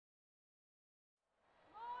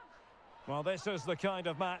Well, this is the kind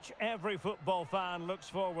of match every football fan looks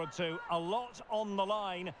forward to. A lot on the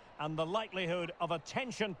line and the likelihood of a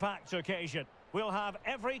tension-packed occasion. We'll have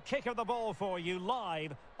every kick of the ball for you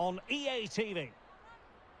live on EA TV.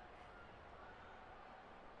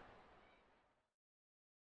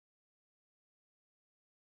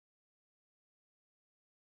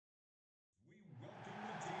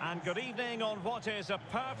 And good evening on what is a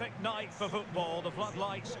perfect night for football. The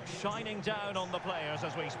floodlights shining down on the players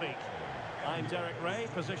as we speak. I'm Derek Ray,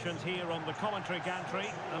 positioned here on the commentary gantry,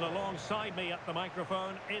 and alongside me at the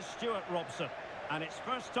microphone is Stuart Robson. And it's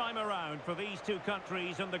first time around for these two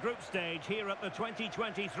countries in the group stage here at the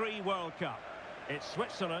 2023 World Cup. It's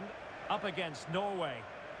Switzerland up against Norway.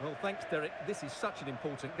 Well, thanks, Derek. This is such an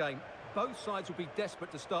important game. Both sides will be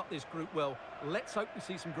desperate to start this group well. Let's hope we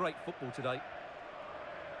see some great football today.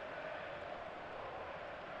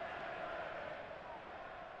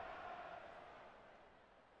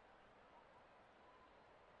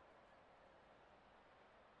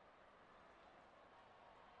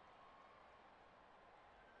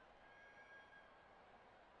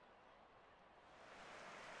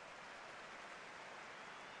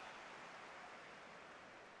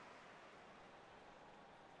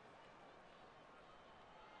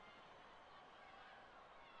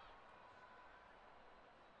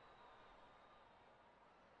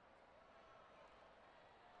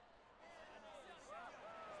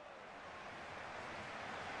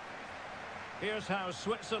 Here's how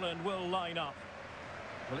Switzerland will line up.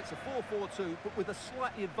 Well, it's a 4-4-2, but with a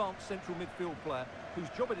slightly advanced central midfield player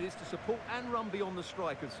whose job it is to support and run beyond the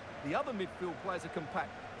strikers. The other midfield players are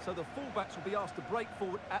compact, so the fullbacks will be asked to break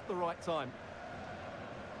forward at the right time.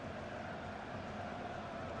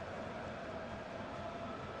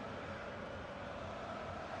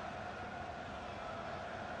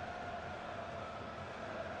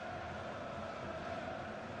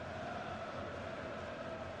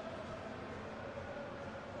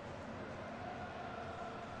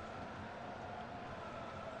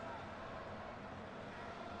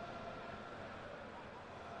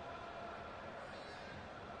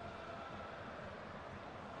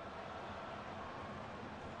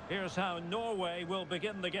 Here's how Norway will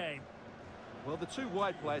begin the game. Well, the two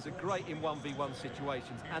wide players are great in 1v1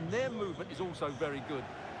 situations, and their movement is also very good.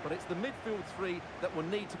 But it's the midfield three that will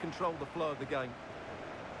need to control the flow of the game.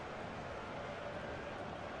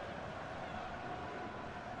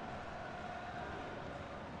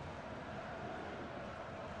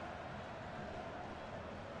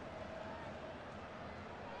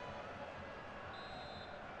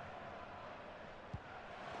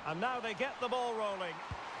 And now they get the ball rolling.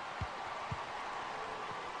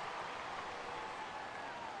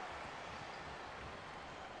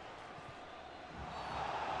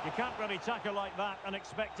 You can't really tackle like that and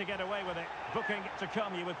expect to get away with it. Booking to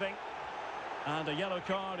come, you would think. And a yellow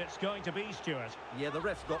card it's going to be, Stuart. Yeah, the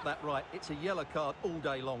ref's got that right. It's a yellow card all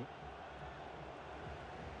day long.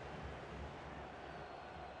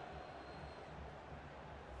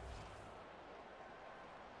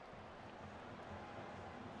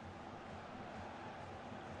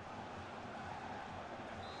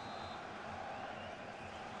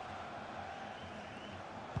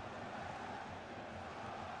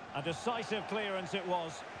 A decisive clearance it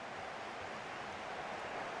was.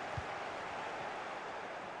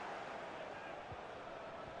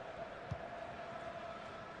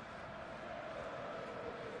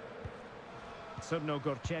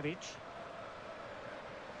 Gorcevic.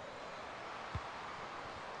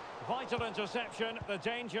 Vital interception. The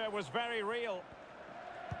danger was very real.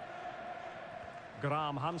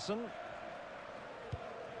 Graham Hansen.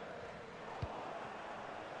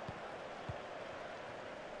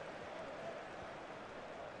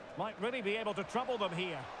 Might really be able to trouble them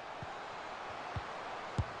here.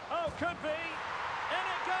 Oh, could be. In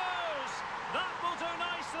it goes. That will do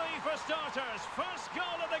nicely for starters. First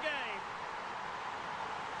goal of the game.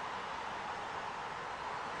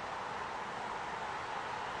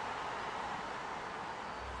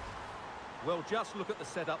 Well, just look at the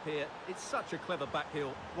setup here. It's such a clever back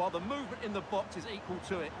heel. While the movement in the box is equal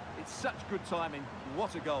to it, it's such good timing.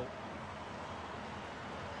 What a goal.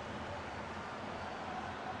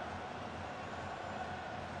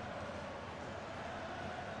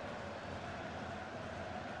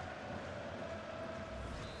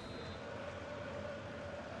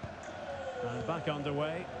 And back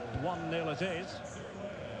underway, 1-0 it is.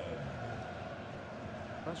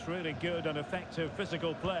 That's really good and effective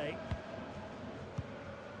physical play.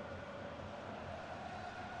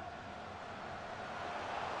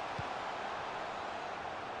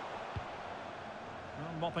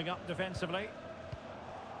 Well, mopping up defensively.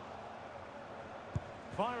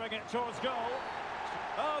 Firing it towards goal.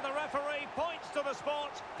 Oh, the referee points to the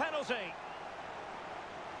spot. Penalty.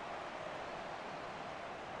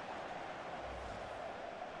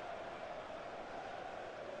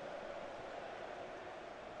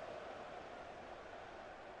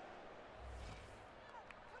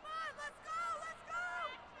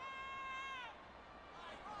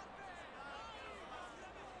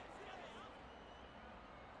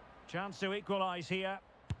 Chance to equalise here.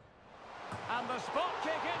 And the spot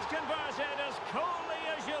kick is converted as coolly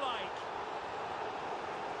as you like.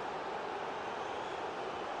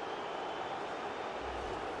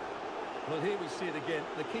 Well, here we see it again.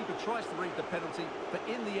 The keeper tries to read the penalty, but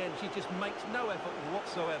in the end, she just makes no effort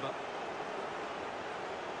whatsoever.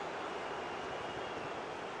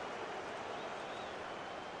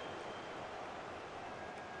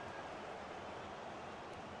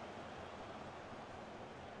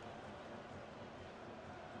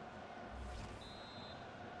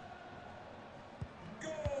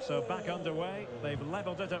 So back underway. They've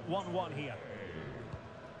levelled it at 1-1 here.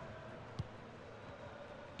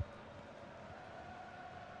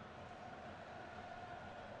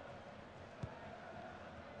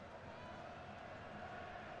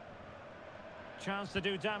 Chance to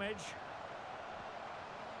do damage.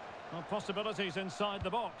 Well, possibilities inside the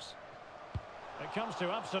box. It comes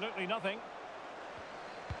to absolutely nothing.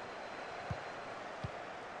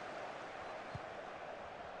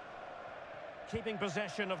 Keeping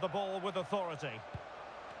possession of the ball with authority.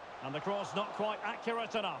 And the cross not quite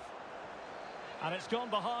accurate enough. And it's gone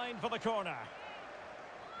behind for the corner.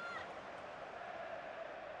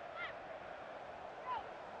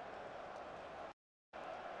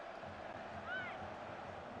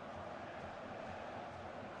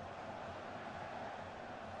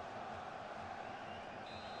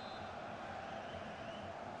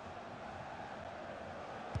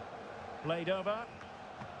 Played over.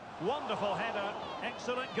 Wonderful header,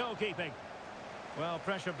 excellent goalkeeping. Well,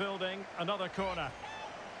 pressure building, another corner.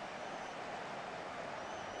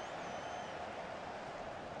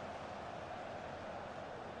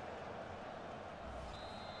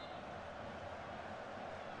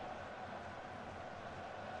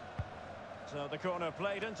 So the corner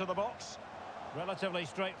played into the box. Relatively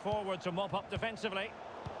straightforward to mop up defensively.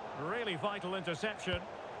 Really vital interception.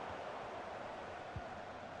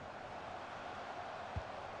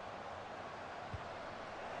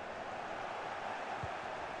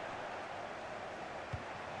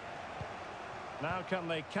 Now can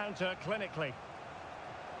they counter clinically?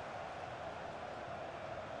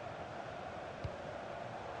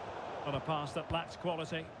 On a pass that lacks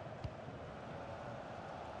quality.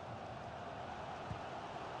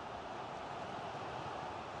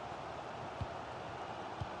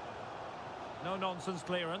 No nonsense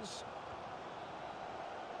clearance.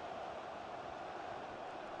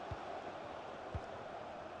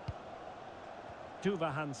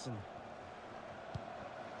 Tuva Hansen.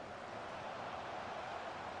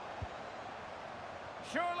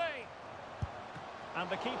 Surely! And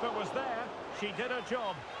the keeper was there. She did her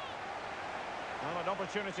job. Well, an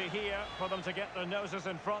opportunity here for them to get their noses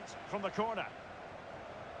in front from the corner.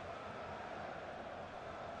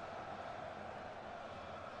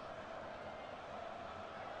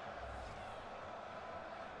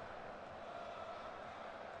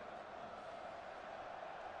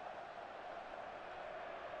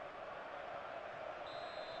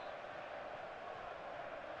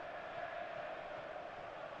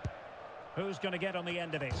 Who's going to get on the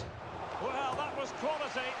end of it? Well, that was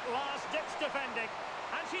quality, last-ditch defending.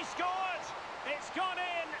 And she scored! It's gone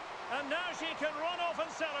in! And now she can run off and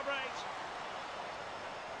celebrate.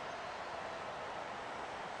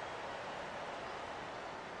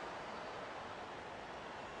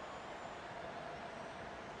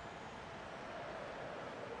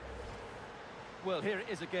 Well, here it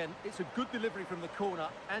is again. It's a good delivery from the corner,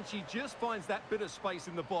 and she just finds that bit of space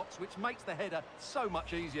in the box, which makes the header so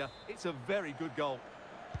much easier. It's a very good goal.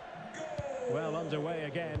 Well, underway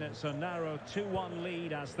again. It's a narrow 2-1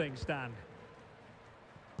 lead as things stand.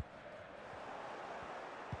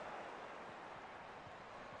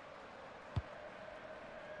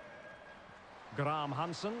 Graham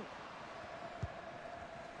Hansen.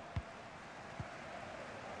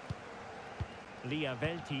 Lia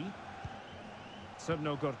Velti.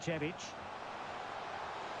 Srno Gorcevic.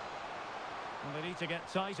 Well, they need to get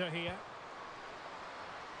tighter here.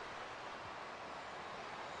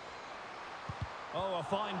 Oh, a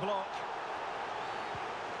fine block.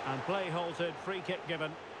 And play halted, free kick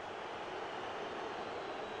given.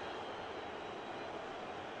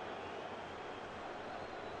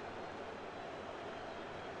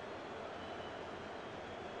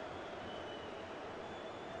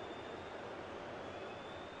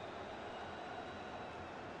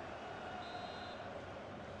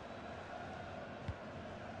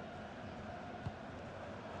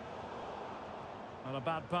 And a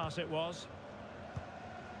bad pass it was.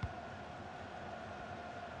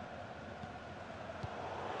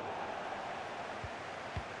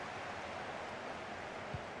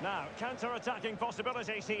 Now, counter-attacking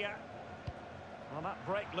possibilities here. Well, that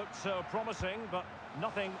break looked so promising, but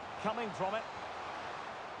nothing coming from it.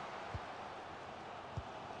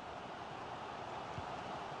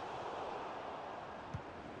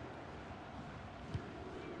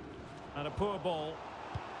 And a poor ball.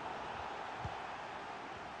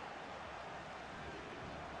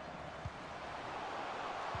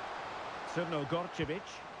 Srno Gorcevic.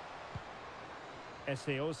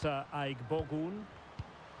 Esteosa Aigbogun.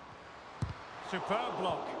 Superb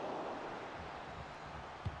block.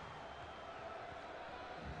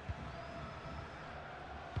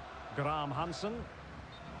 Graham Hansen.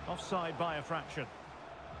 Offside by a fraction.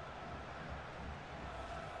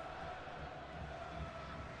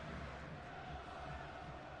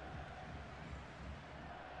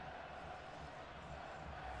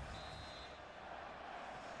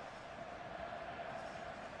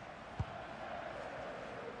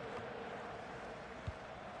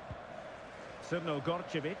 Srno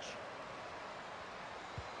Gorcevic.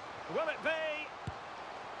 Will it be?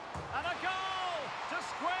 And a goal to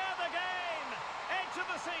square the game. Edge of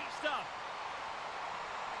the seat stuff.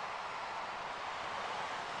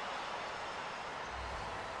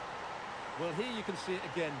 Well, here you can see it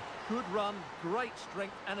again. Good run, great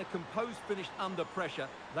strength, and a composed finish under pressure.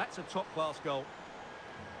 That's a top-class goal.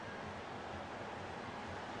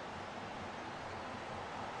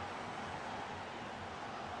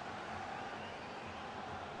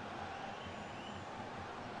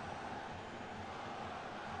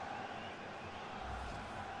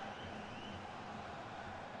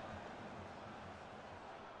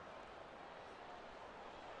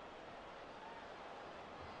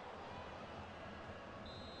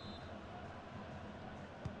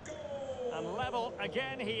 And level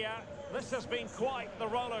again here. This has been quite the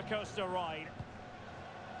roller coaster ride.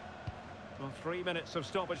 Well, 3 minutes of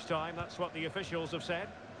stoppage time, that's what the officials have said.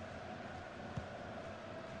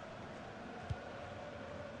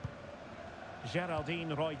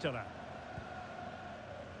 Geraldine Reuterer.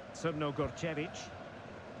 Srno Gorcevic.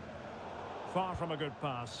 Far from a good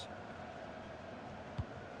pass.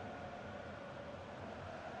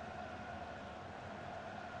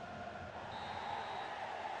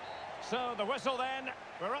 So the whistle then,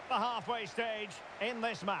 we're at the halfway stage in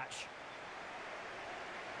this match.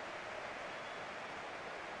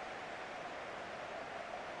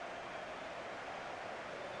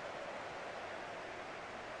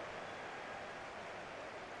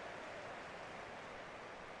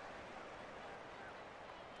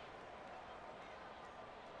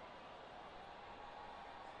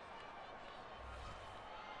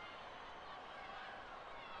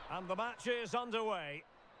 And the match is underway.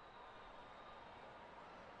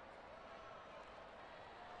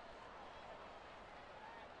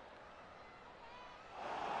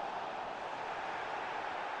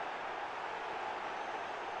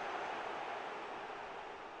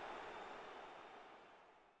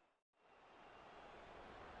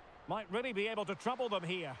 Might really be able to trouble them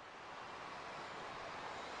here.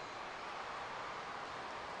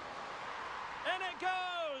 In it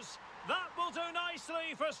goes! That will do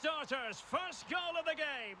nicely for starters. First goal of the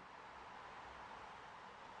game.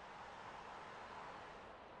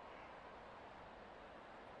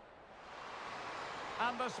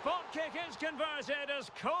 And the spot kick is converted as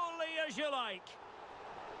coolly as you like.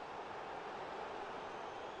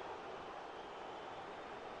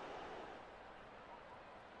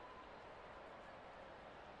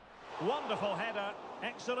 Wonderful header,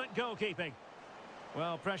 excellent goalkeeping.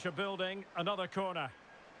 Well, pressure building, another corner.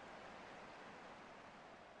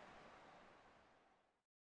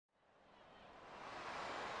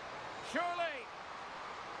 Surely!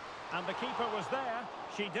 And the keeper was there,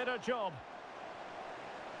 she did her job.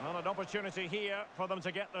 Well, an opportunity here for them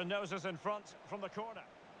to get their noses in front from the corner.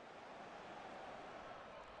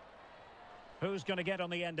 Who's going to get on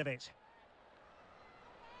the end of it?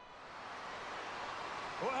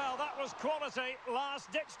 Well, that was quality,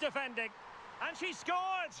 last-ditch defending. And she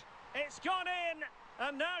scored! It's gone in,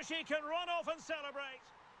 and now she can run off and celebrate.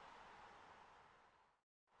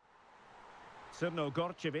 Srno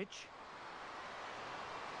Gorcevic.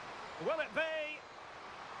 Will it be?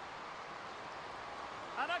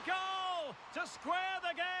 And a goal to square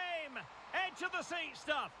the game. Edge of the seat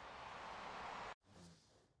stuff.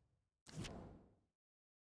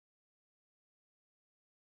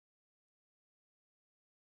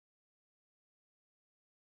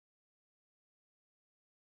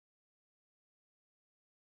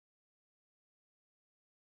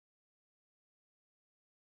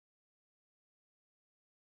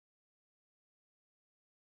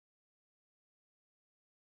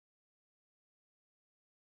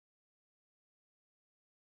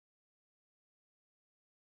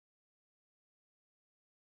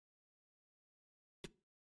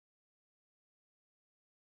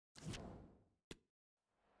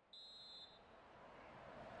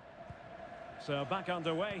 So back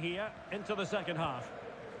underway here into the second half.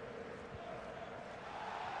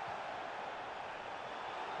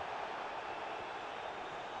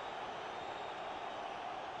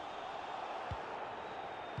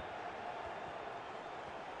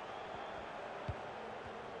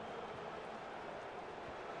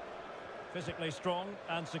 Physically strong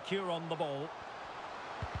and secure on the ball.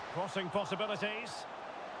 Crossing possibilities.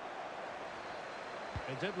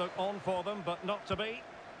 It did look on for them, but not to be.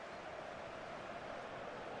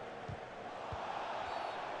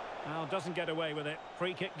 Now doesn't get away with it.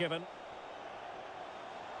 Free kick given.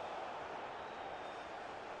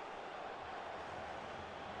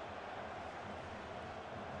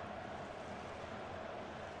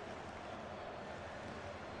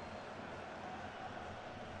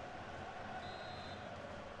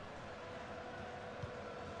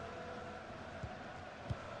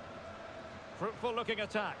 Fruitful looking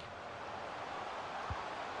attack.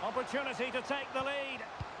 Opportunity to take the lead.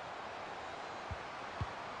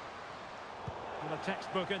 And a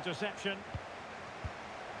textbook interception.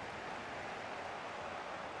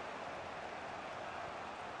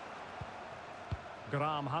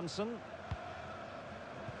 Graham Hansen.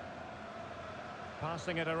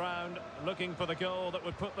 Passing it around, looking for the goal that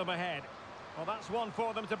would put them ahead. Well, that's one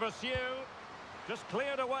for them to pursue. Just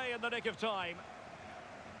cleared away in the nick of time.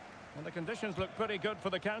 And the conditions look pretty good for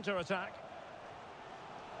the counter-attack.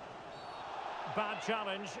 Bad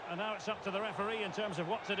challenge, and now it's up to the referee in terms of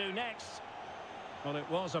what to do next. Well, it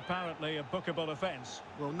was apparently a bookable offence.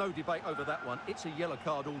 Well, no debate over that one. It's a yellow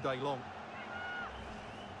card all day long.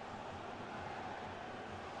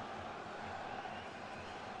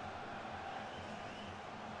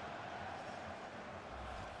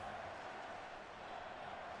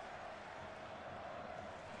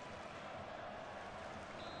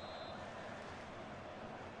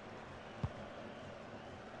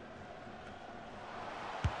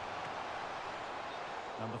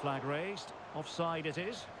 And the flag raised. Offside it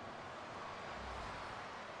is.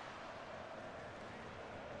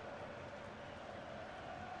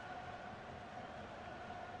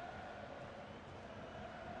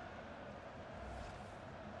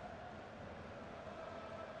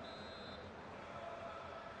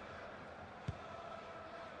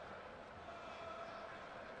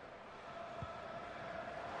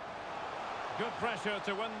 Good pressure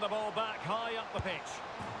to win the ball back high up the pitch.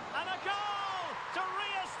 And a goal! To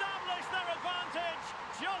re-establish their advantage.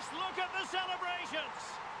 Just look at the celebrations.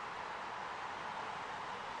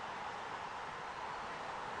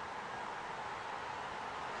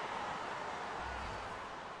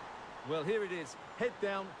 Well, here it is. Head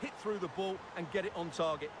down, hit through the ball and get it on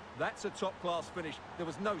target. That's a top-class finish. There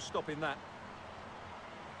was no stopping that.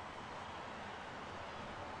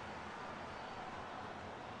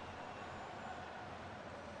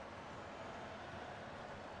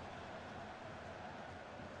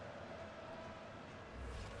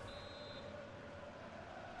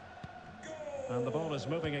 And the ball is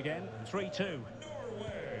moving again. 3-2.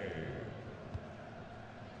 Norway.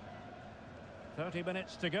 30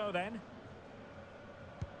 minutes to go then.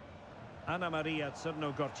 Anna Maria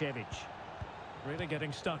Czernogorczewicz. Really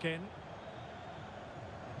getting stuck in.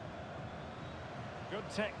 Good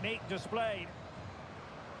technique displayed.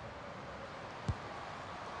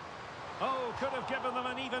 Oh, could have given them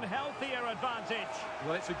an even healthier advantage.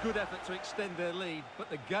 Well, it's a good effort to extend their lead, but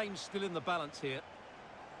the game's still in the balance here.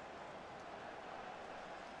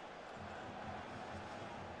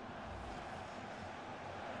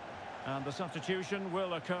 And the substitution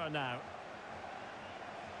will occur now.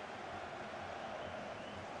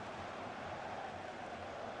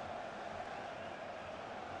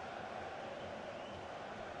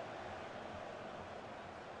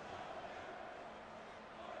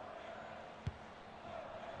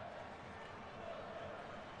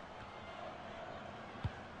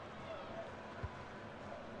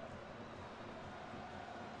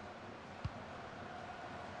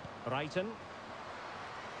 Brighton.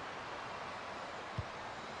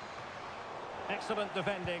 Excellent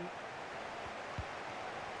defending.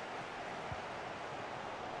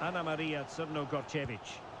 Anna Maria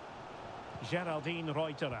Czernogorczewicz. Geraldine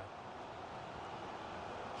Reuterer.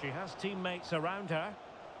 She has teammates around her.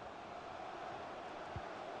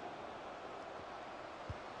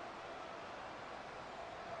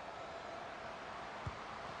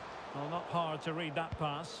 Well, not hard to read that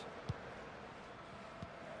pass.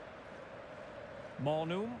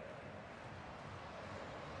 Mornum.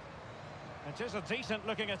 It is a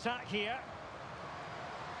decent-looking attack here.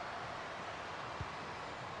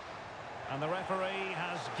 And the referee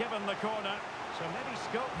has given the corner, so maybe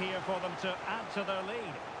scope here for them to add to their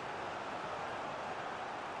lead.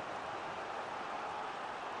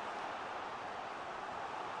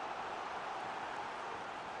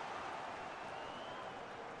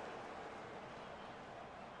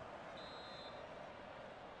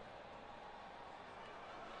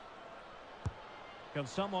 Can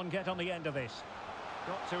someone get on the end of this?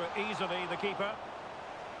 Got to it easily, the keeper.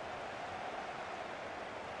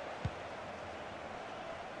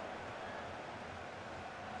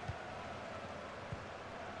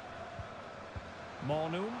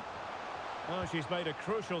 Mornum. Well, she's made a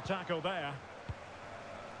crucial tackle there.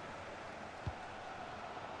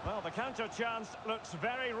 Well, the counter chance looks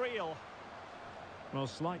very real. Well,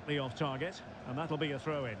 slightly off target, and that'll be a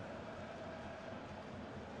throw-in.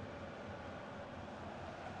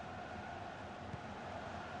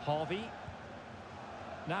 Harvey.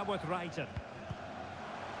 Now with Wrighton.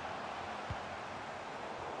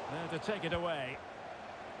 There to take it away.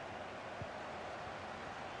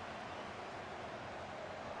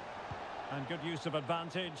 And good use of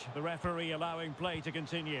advantage. The referee allowing play to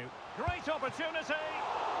continue. Great opportunity.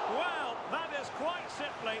 Well, that is quite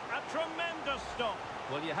simply a tremendous stop.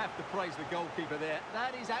 Well, you have to praise the goalkeeper there.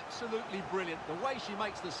 That is absolutely brilliant. The way she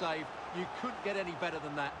makes the save, you couldn't get any better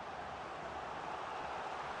than that.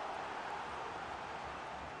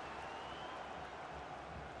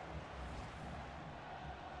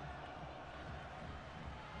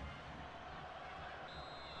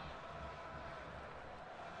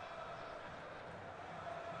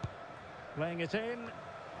 Playing it in.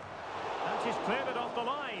 And she's cleared it off the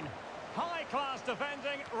line. High-class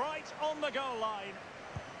defending right on the goal line.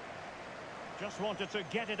 Just wanted to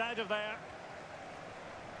get it out of there.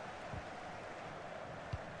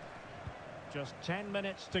 Just 10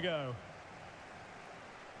 minutes to go.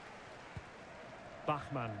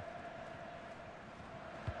 Bachmann.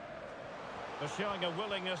 They're showing a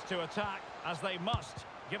willingness to attack, as they must,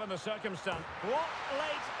 given the circumstance. What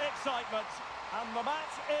late excitement! And the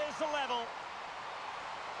match is level.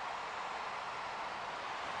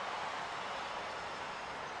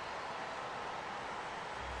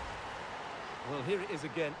 Well, here it is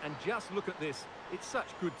again, and just look at this. It's such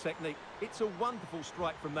good technique. It's a wonderful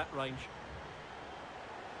strike from that range.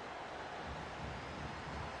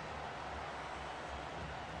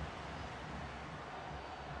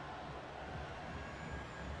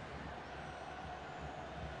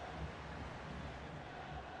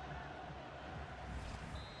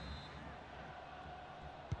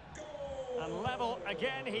 And level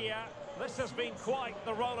again here. This has been quite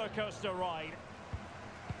the roller coaster ride.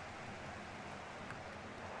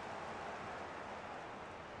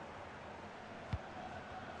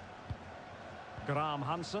 Graham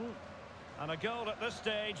Hansen. And a goal at this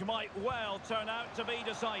stage might well turn out to be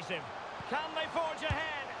decisive. Can they forge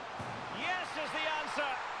ahead? Yes is the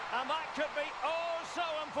answer. And that could be oh so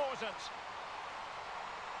important.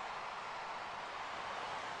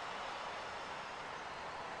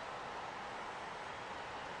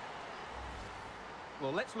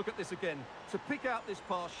 Well, let's look at this again. To pick out this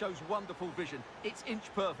pass shows wonderful vision. It's inch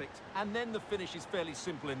perfect, and then the finish is fairly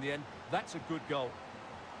simple in the end. That's a good goal.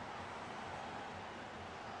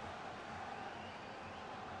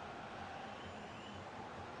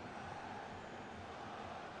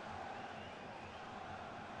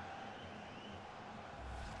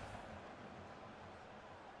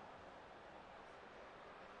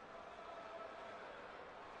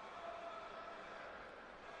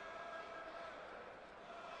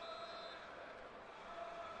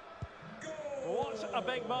 What a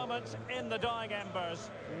big moment in the dying embers.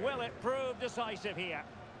 Will it prove decisive here?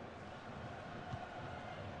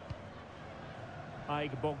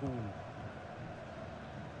 Bogun.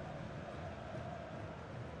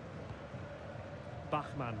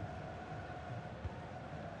 Bachmann.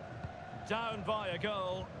 Down by a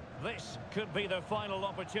goal. This could be the final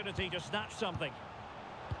opportunity to snatch something.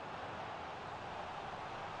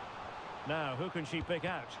 Now, who can she pick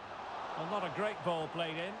out? Well, not a great ball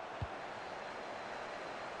played in.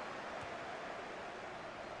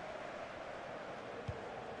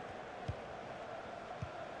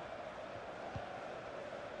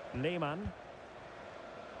 Lehmann.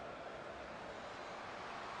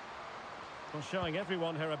 Well, showing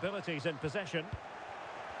everyone her abilities in possession.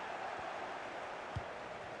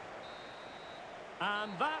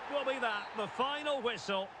 And that will be that, the final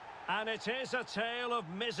whistle. And it is a tale of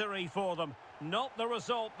misery for them. Not the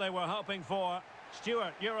result they were hoping for.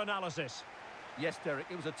 Stuart, your analysis. Yes, Derek,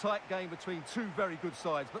 it was a tight game between two very good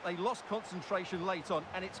sides, but they lost concentration late on,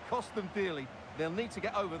 and it's cost them dearly. They'll need to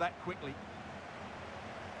get over that quickly.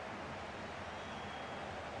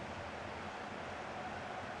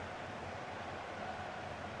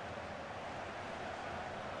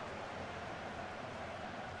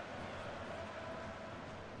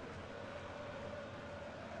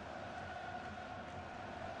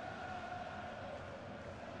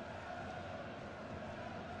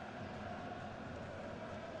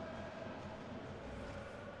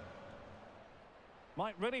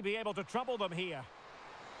 Might really be able to trouble them here.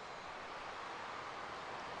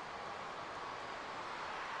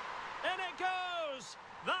 In it goes!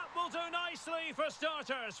 That will do nicely for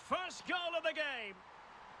starters. First goal of the game.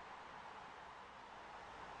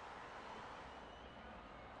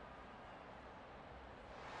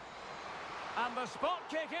 And the spot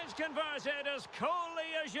kick is converted as coolly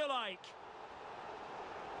as you like.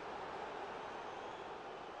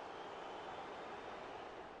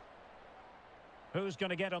 Who's going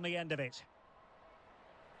to get on the end of it?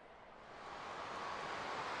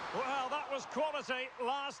 Well, that was quality,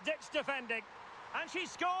 last-ditch defending. And she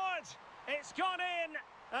scored! It's gone in,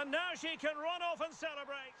 and now she can run off and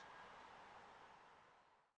celebrate.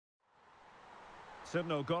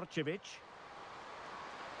 Srno Gorcevic.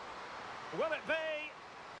 Will it be?